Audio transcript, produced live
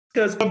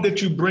because of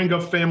that you bring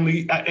up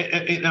family,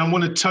 and I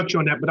want to touch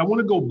on that, but I want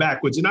to go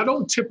backwards. And I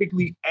don't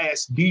typically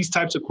ask these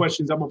types of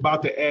questions I'm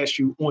about to ask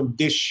you on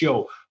this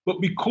show,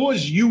 but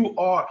because you're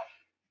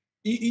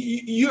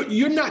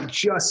not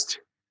just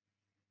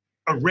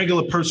a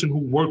regular person who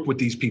worked with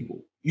these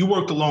people. You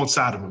worked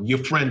alongside of them.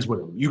 You're friends with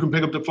them. You can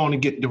pick up the phone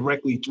and get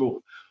directly through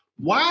them.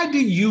 Why do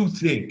you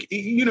think,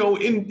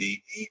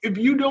 if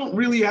you don't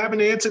really have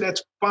an answer,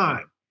 that's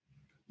fine.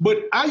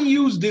 But I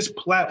use this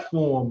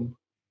platform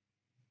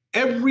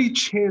every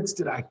chance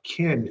that I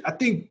can. I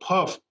think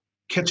Puff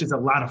catches a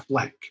lot of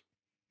flack.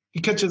 He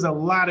catches a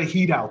lot of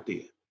heat out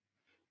there.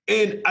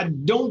 And I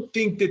don't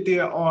think that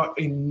there are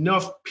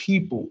enough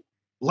people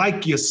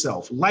like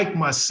yourself, like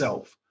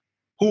myself,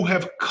 who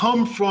have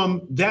come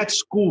from that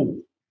school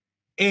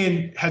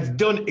and have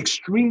done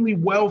extremely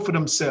well for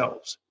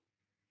themselves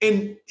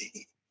and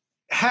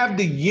have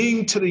the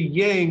yin to the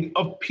yang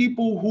of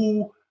people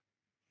who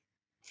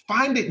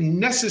find it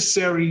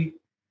necessary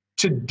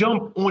to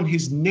dump on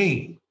his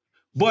name.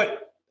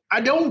 But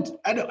I don't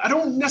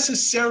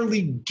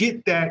necessarily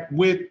get that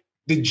with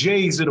the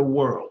Jays of the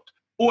world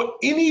or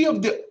any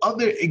of the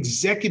other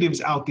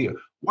executives out there.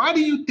 Why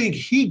do you think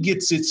he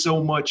gets it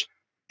so much?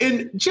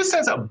 And just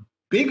as a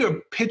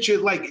bigger picture,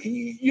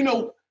 you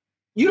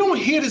don't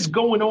hear this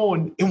going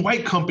on in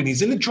white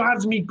companies, and it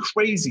drives me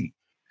crazy.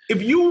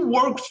 If you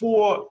work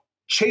for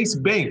Chase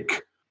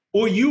Bank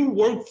or you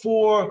work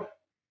for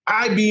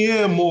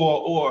IBM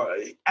or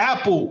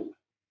Apple,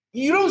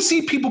 you don't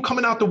see people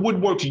coming out the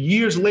woodworks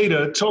years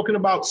later talking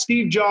about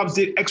Steve Jobs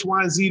did X,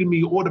 Y, and Z to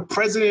me, or the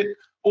president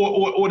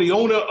or the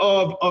owner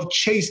of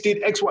Chase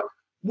did X, Y.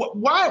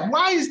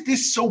 Why is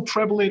this so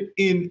prevalent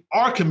in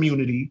our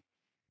community?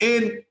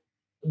 And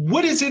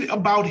what is it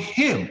about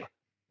him?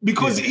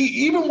 Because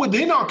even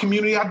within our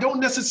community, I don't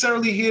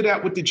necessarily hear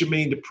that with the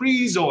Jermaine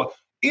Dupri's or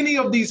any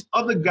of these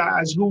other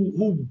guys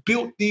who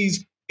built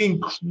these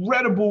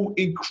incredible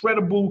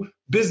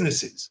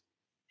businesses.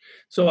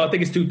 So I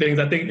think it's two things.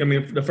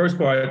 The first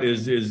part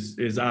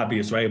is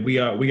obvious, right? We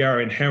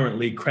are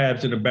inherently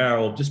crabs in a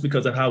barrel just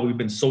because of how we've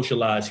been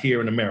socialized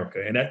here in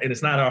America, and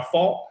it's not our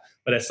fault.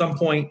 But at some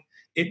point,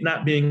 it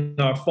not being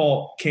our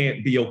fault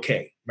can't be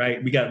okay,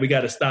 right? We got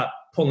to stop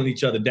pulling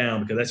each other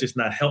down because that's just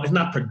not healthy. It's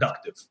not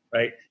productive,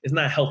 right? It's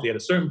not healthy. At a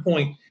certain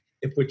point,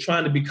 if we're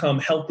trying to become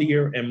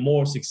healthier and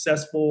more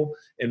successful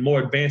and more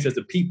advanced as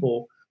a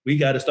people, we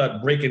got to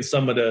start breaking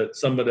some of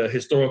the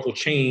historical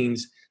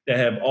chains that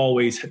have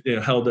always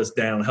held us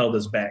down, held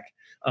us back.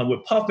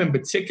 With Puff in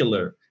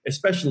particular,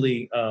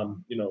 especially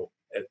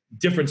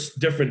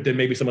different than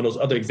maybe some of those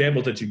other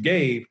examples that you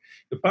gave.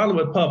 The problem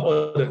with Puff,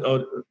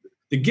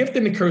 the gift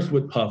and the curse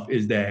with Puff,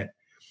 is that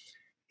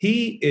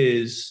he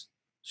is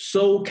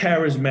so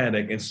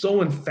charismatic and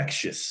so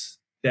infectious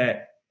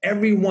that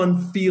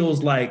everyone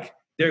feels like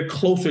they're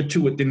closer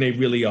to it than they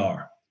really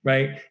are,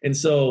 right? And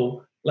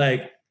so,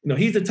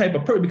 he's the type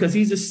of person, because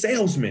he's a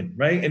salesman,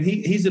 right? And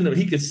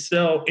he could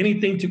sell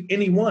anything to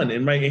anyone,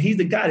 and he's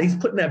the guy. He's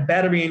putting that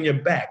battery in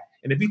your back.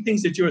 And if he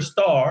thinks that you're a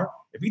star,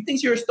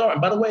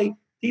 and by the way,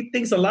 he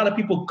thinks a lot of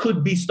people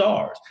could be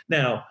stars.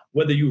 Now,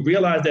 whether you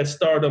realize that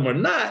stardom or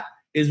not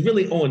is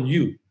really on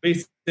you,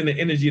 based on the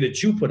energy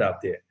that you put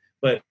out there.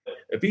 But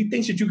if he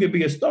thinks that you could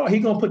be a star,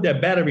 he's going to put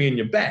that battery in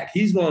your back.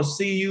 He's going to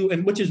see you,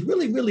 and which is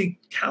really, really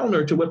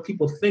counter to what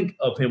people think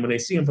of him when they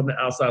see him from the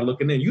outside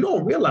looking in. You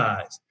don't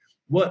realize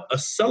what a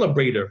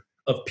celebrator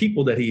of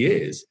people that he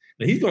is.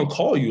 Now, he's going to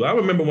call you. I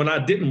remember when I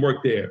didn't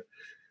work there,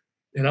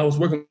 and I was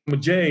working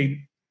with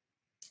Jay,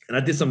 and I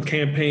did some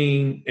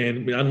campaign,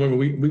 and I remember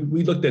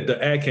we looked at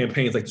the ad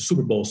campaigns like the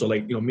Super Bowl. So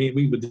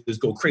we would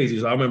just go crazy.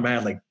 So I remember I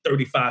had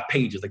 35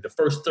 pages, the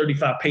first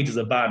 35 pages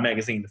of Vibe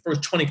magazine, the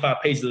first 25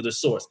 pages of The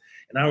Source.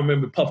 And I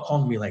remember Puff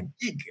calling me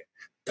nigga,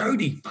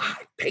 35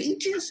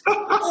 pages?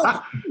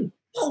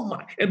 Oh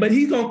my. But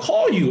he's going to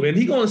call you and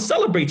he's going to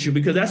celebrate you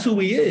because that's who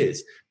he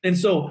is. And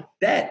so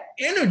that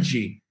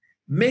energy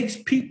makes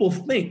people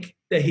think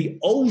that he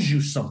owes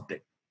you something,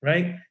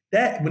 right?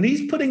 That when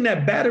he's putting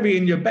that battery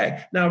in your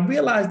back. Now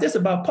realize this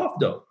about Puff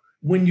though.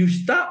 When you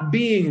stop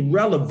being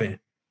relevant,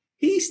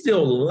 he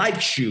still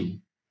likes you,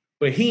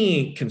 but he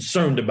ain't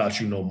concerned about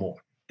you no more.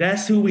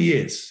 That's who he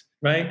is,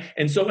 right?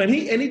 And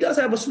he does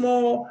have a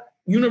small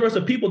universe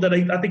of people that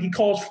I think he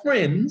calls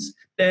friends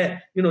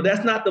that,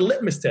 that's not the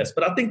litmus test.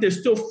 But I think there's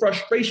still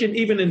frustration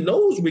even in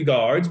those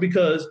regards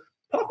because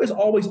Puff is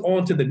always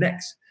on to the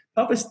next.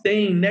 Puff is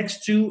staying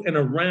next to and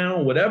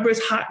around whatever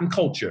is hot in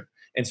culture.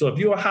 And so if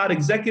you're a hot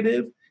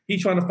executive,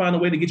 he's trying to find a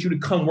way to get you to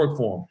come work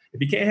for him.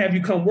 If he can't have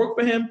you come work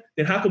for him,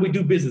 then how can we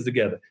do business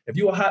together? If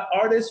you're a hot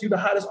artist, you're the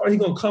hottest artist,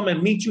 he's going to come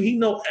and meet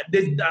you.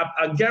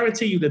 I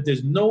guarantee you that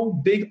there's no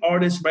big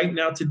artist right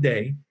now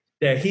today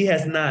that he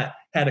has not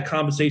had a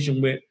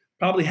conversation with,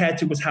 probably had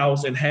to his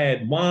house and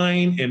had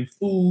wine and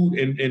food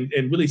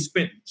and really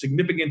spent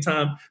significant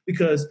time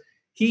because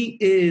he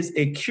is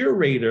a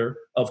curator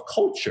of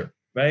culture,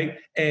 right?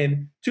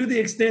 And to the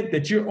extent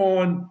that you're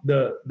on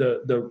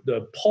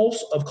the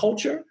pulse of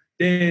culture,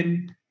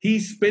 then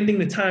he's spending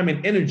the time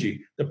and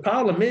energy. The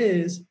problem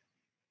is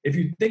if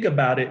you think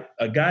about it,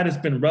 a guy that's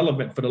been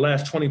relevant for the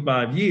last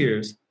 25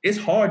 years, it's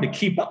hard to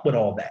keep up with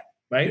all that,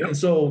 right? Yep. And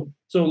so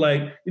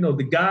like,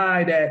 the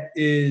guy that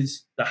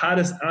is the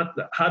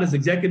hottest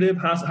executive,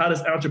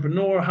 hottest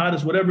entrepreneur,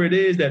 hottest whatever it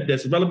is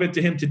that's relevant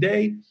to him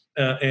today,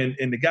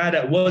 and the guy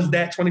that was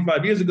that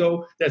 25 years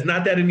ago, that's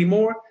not that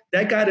anymore,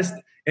 that guy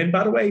and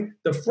by the way,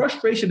 the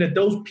frustration that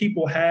those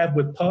people have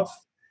with Puff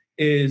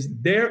is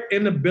their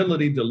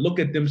inability to look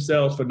at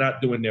themselves for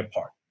not doing their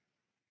part.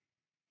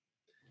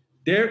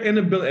 Their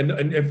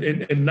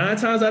inability, and 9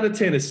 times out of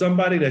 10 is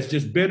somebody that's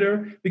just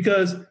bitter,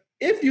 because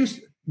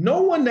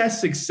no one that's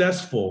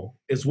successful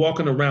is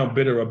walking around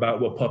bitter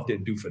about what Puff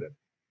didn't do for them.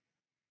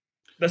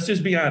 Let's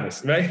just be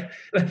honest, right?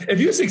 If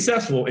you're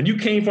successful and you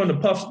came from the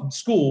Puff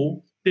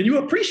school, then you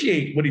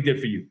appreciate what he did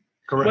for you.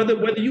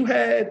 Correct. Whether you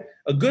had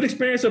a good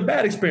experience or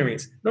bad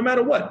experience, no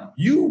matter what,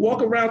 you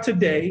walk around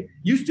today,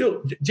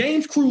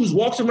 James Cruz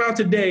walks around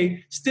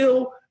today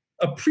still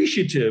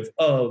appreciative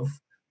of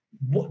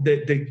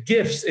the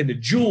gifts and the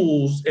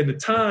jewels and the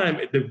time,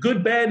 the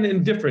good, bad, and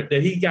indifferent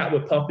that he got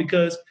with Puff,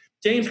 because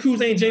James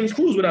Cruz ain't James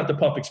Cruz without the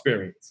Puff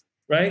experience,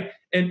 right?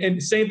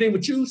 And same thing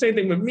with you, same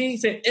thing with me,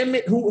 same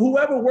Emmett,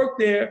 whoever worked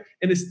there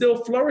and is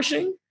still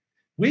flourishing,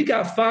 we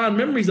got fond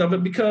memories of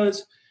it,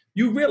 because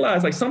you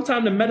realize, like,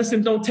 sometimes the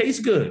medicine don't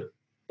taste good,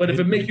 but if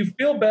it makes you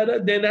feel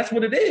better, then that's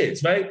what it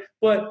is, right?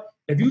 But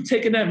if you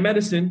taking that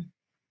medicine,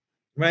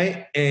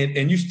 right,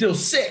 and you still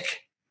sick,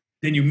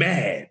 then you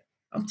mad.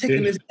 I'm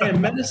taking this damn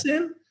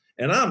medicine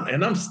and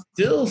I'm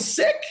still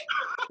sick,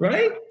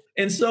 right?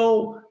 And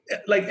so,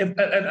 like,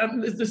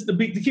 just to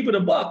keep it a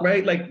buck,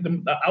 right? Like,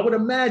 I would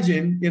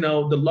imagine,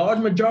 the large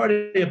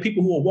majority of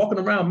people who are walking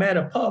around mad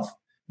at Puff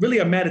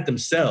really are mad at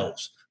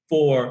themselves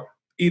for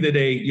either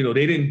they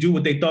didn't do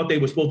what they thought they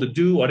were supposed to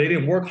do, or they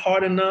didn't work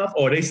hard enough,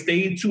 or they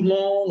stayed too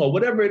long, or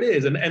whatever it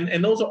is.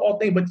 And those are all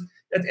things. But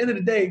at the end of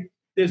the day,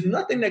 there's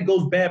nothing that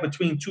goes bad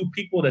between two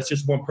people that's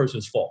just one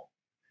person's fault.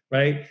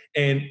 Right.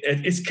 And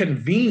it's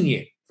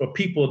convenient for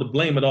people to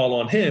blame it all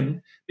on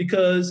him,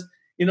 because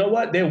you know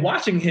what? They're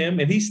watching him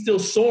and he's still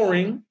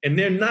soaring and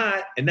they're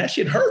not. And that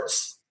shit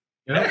hurts.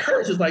 Yeah. That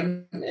hurts. It's like,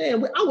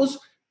 man, I was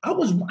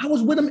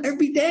with him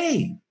every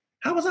day.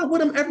 How was I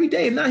with him every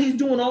day? And now he's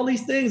doing all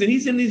these things and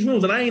he's in these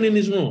rooms and I ain't in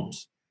these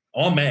rooms.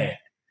 All mad.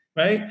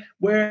 Right.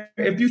 Where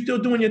if you're still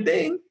doing your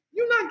thing,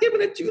 you're not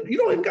giving it to you. You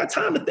don't even got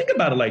time to think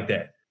about it like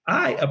that.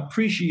 I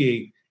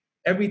appreciate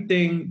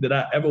everything that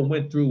I ever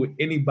went through with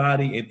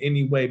anybody in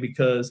any way,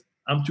 because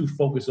I'm too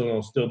focused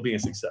on still being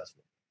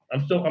successful.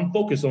 I'm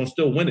focused on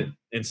still winning.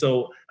 And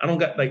so I don't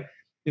got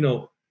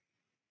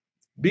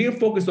being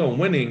focused on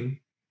winning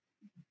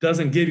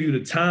doesn't give you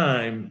the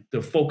time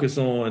to focus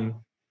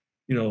on,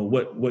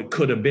 what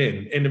could have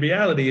been. And the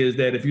reality is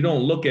that if you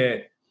don't look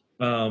at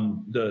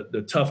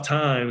the tough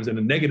times and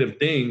the negative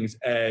things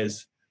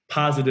as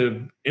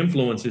positive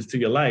influences to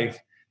your life,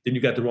 then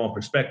you got the wrong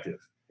perspective.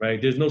 Right?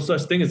 There's no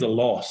such thing as a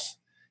loss.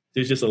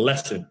 There's just a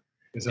lesson.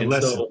 It's a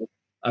lesson. So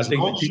I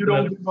think you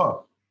don't give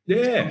up.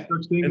 Yeah.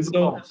 And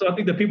so I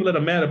think the people that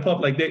are mad at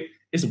Puff,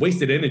 it's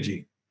wasted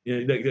energy.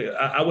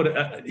 I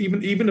would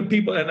even the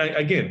people, and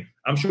again,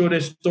 I'm sure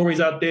there's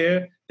stories out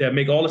there that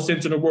make all the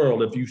sense in the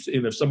world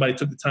if somebody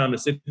took the time to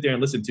sit there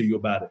and listen to you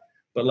about it.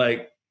 But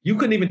you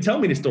couldn't even tell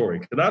me the story,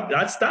 because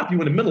I'd stop you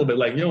in the middle of it,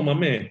 like, my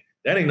man,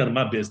 that ain't none of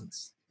my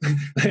business.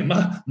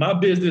 my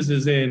business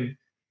is in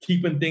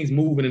keeping things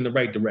moving in the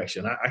right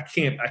direction. I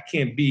can't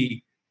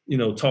be,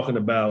 talking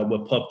about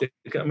what Puff did.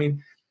 I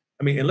mean,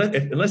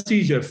 unless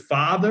he's your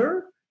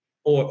father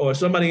or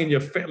somebody in your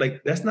family,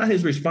 that's not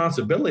his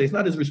responsibility. It's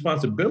not his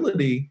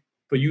responsibility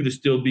for you to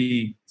still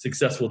be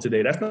successful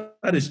today. That's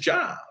not his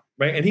job,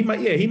 right? And he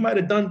might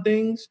have done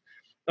things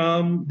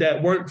that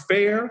weren't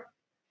fair,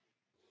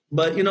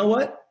 but you know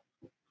what?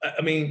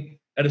 I mean,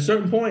 at a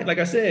certain point, like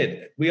I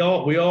said, we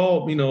all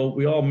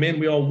men,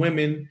 we all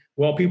women,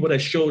 we're all people that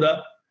showed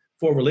up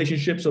for a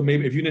relationship. So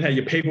maybe if you didn't have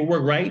your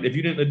paperwork right,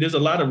 there's a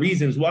lot of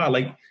reasons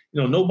why,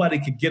 nobody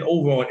could get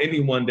over on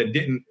anyone that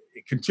didn't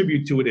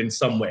contribute to it in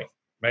some way,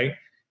 right?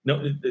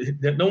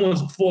 No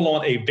one's full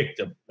on a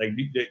victim. Like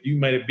you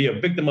might be a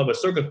victim of a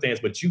circumstance,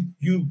 but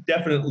you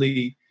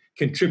definitely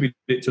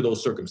contributed to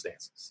those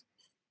circumstances.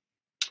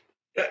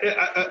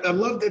 I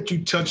love that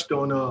you touched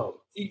on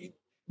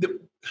this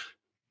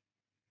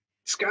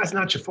guy's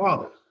not your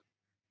father.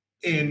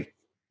 And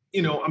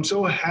I'm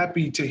so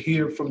happy to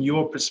hear from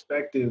your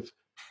perspective.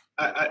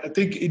 I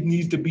think it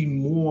needs to be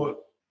more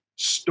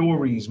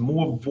stories,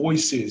 more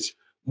voices,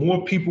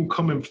 more people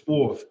coming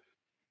forth.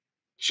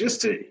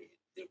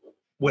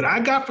 What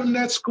I got from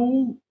that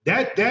school,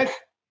 that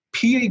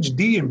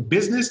PhD in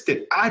business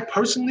that I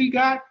personally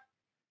got,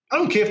 I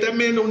don't care if that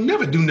man don't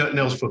never do nothing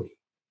else for me.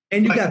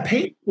 And you got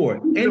paid for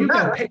it. And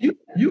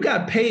you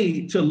got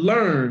paid to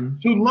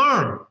learn.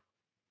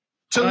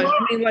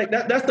 I mean,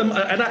 that's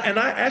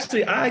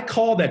the, I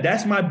call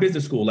that's my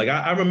business school. Like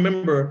I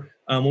remember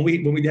when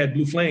we had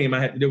Blue Flame,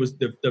 there was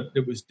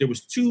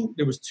two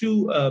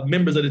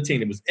members of the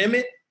team. It was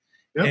Emmett,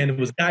 yep, and it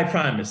was Guy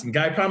Primus. And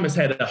Guy Primus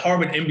had a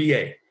Harvard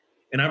MBA.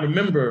 And I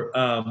remember,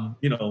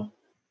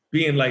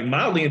 being like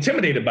mildly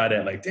intimidated by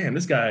that. Like, damn,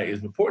 this guy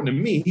is reporting to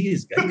me. He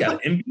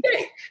got an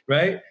MBA,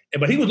 right?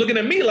 But he was looking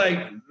at me like,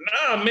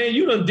 nah, man,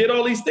 you done did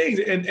all these things.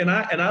 And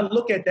I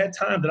look at that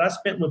time that I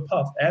spent with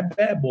Puff at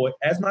Bad Boy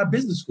as my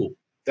business school.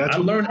 I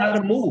learned how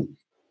to move.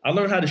 I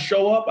learned how to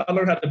show up. I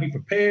learned how to be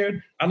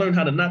prepared. I learned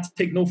how to not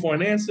take no for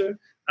an answer.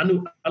 I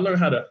learned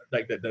how to,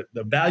 like,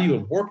 the value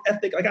of work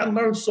ethic. Like, I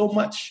learned so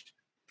much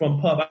from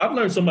Puff. I've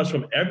learned so much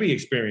from every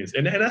experience.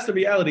 And that's the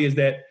reality, is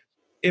that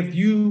if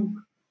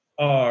you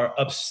are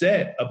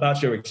upset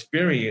about your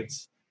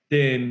experience,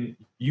 then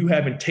you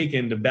haven't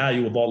taken the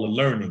value of all the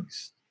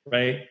learnings,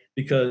 right?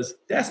 Because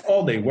that's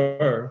all they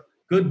were,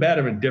 good, bad,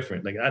 or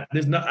indifferent. Like,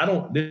 there's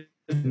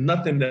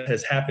nothing that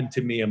has happened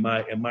to me in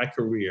my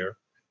career,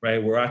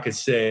 right, where I could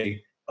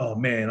say, oh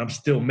man, I'm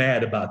still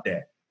mad about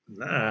that.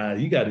 Nah,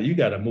 you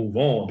gotta move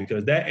on,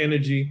 because that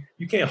energy,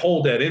 you can't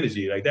hold that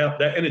energy. Like,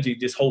 that energy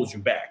just holds you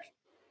back.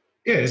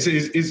 Yeah,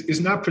 it's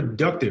not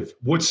productive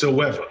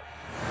whatsoever.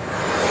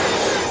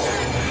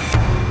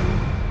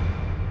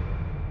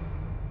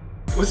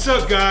 What's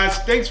up, guys?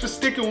 Thanks for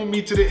sticking with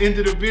me to the end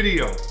of the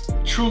video.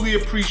 Truly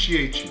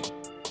appreciate you.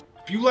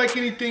 If you like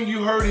anything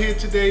you heard here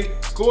today,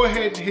 go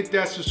ahead and hit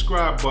that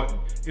subscribe button.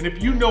 And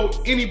if you know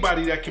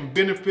anybody that can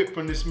benefit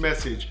from this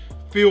message,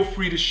 feel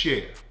free to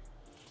share.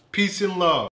 Peace and love.